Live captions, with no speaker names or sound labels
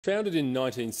Founded in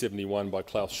 1971 by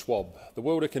Klaus Schwab, the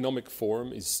World Economic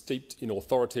Forum is steeped in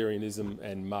authoritarianism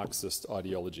and Marxist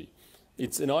ideology.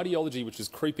 It's an ideology which is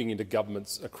creeping into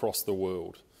governments across the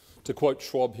world. To quote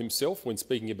Schwab himself when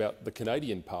speaking about the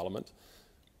Canadian Parliament,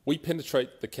 "We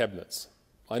penetrate the cabinets.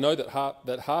 I know that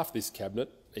half this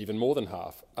cabinet, even more than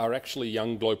half, are actually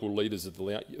young global leaders of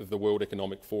the World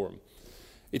Economic Forum.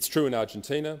 It's true in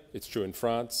Argentina, it's true in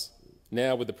France,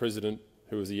 now with the president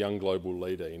who is a young global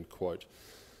leader," end quote.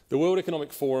 The World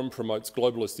Economic Forum promotes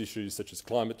globalist issues such as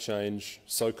climate change,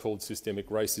 so-called systemic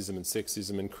racism and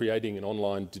sexism, and creating an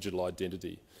online digital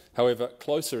identity. However,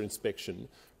 closer inspection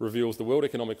reveals the World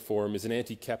Economic Forum is an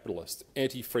anti-capitalist,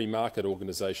 anti-free market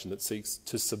organisation that seeks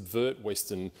to subvert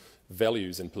Western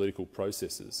values and political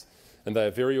processes. And they are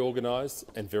very organised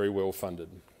and very well funded.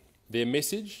 Their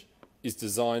message is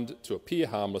designed to appear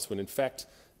harmless when in fact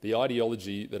the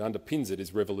ideology that underpins it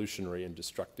is revolutionary and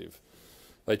destructive.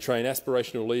 They train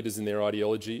aspirational leaders in their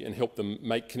ideology and help them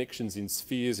make connections in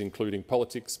spheres including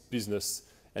politics, business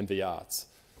and the arts.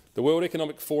 The World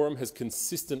Economic Forum has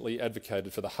consistently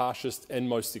advocated for the harshest and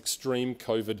most extreme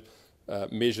COVID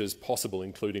measures possible,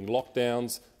 including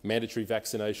lockdowns, mandatory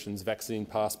vaccinations, vaccine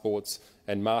passports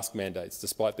and mask mandates,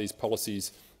 despite these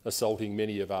policies assaulting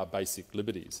many of our basic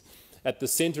liberties. At the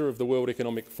centre of the World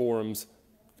Economic Forum's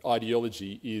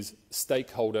ideology is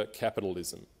stakeholder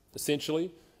capitalism.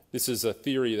 Essentially, this is a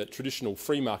theory that traditional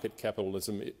free market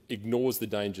capitalism ignores the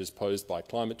dangers posed by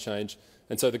climate change,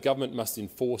 and so the government must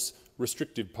enforce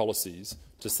restrictive policies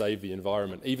to save the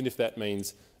environment, even if that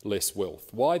means less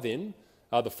wealth. Why then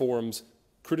are the forum's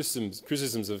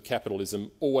criticisms of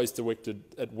capitalism always directed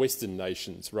at Western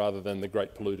nations rather than the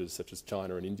great polluters such as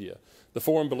China and India? The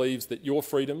forum believes that your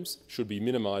freedoms should be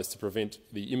minimised to prevent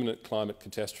the imminent climate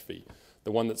catastrophe,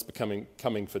 the one that's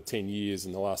coming for 10 years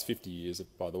and the last 50 years,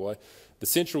 by the way. The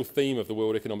central theme of the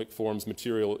World Economic Forum's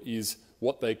material is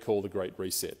what they call the Great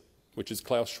Reset, which is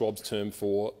Klaus Schwab's term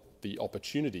for the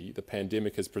opportunity the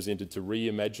pandemic has presented to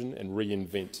reimagine and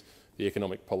reinvent the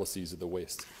economic policies of the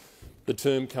West. The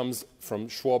term comes from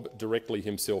Schwab directly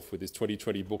himself with his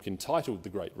 2020 book entitled The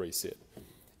Great Reset.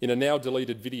 In a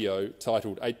now-deleted video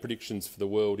titled 8 Predictions for the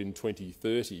World in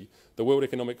 2030, the World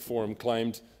Economic Forum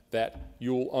claimed that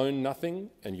 "you'll own nothing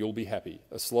and you'll be happy,"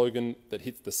 a slogan that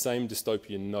hits the same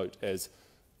dystopian note as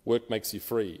 "work makes you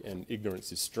free and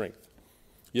ignorance is strength."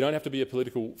 You don't have to be a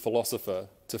political philosopher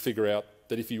to figure out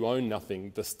that if you own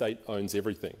nothing, the state owns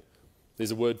everything.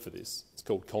 There's a word for this. It's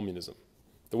called communism.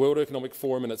 The World Economic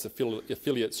Forum and its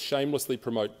affiliates shamelessly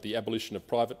promote the abolition of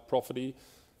private property,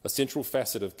 a central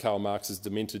facet of Karl Marx's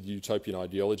demented utopian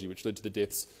ideology which led to the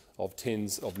deaths of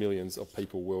tens of millions of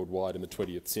people worldwide in the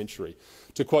 20th century.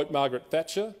 To quote Margaret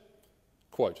Thatcher,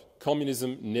 quote,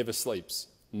 "Communism never sleeps,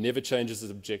 never changes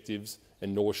its objectives,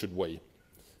 and nor should we."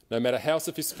 No matter how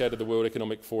sophisticated the World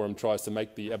Economic Forum tries to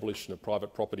make the abolition of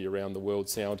private property around the world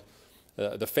sound,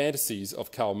 the fantasies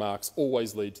of Karl Marx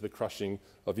always lead to the crushing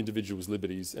of individuals'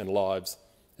 liberties and lives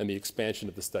and the expansion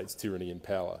of the state's tyranny and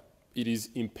power. It is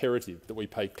imperative that we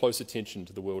pay close attention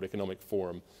to the World Economic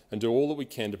Forum and do all that we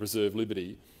can to preserve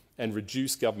liberty and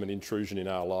reduce government intrusion in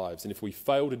our lives. And if we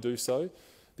fail to do so,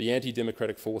 the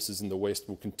anti-democratic forces in the West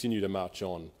will continue to march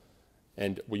on,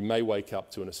 and we may wake up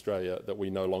to an Australia that we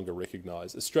no longer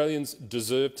recognise. Australians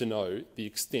deserve to know the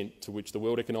extent to which the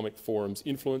World Economic Forum's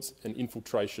influence and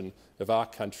infiltration of our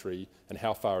country and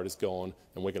how far it has gone,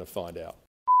 and we're going to find out.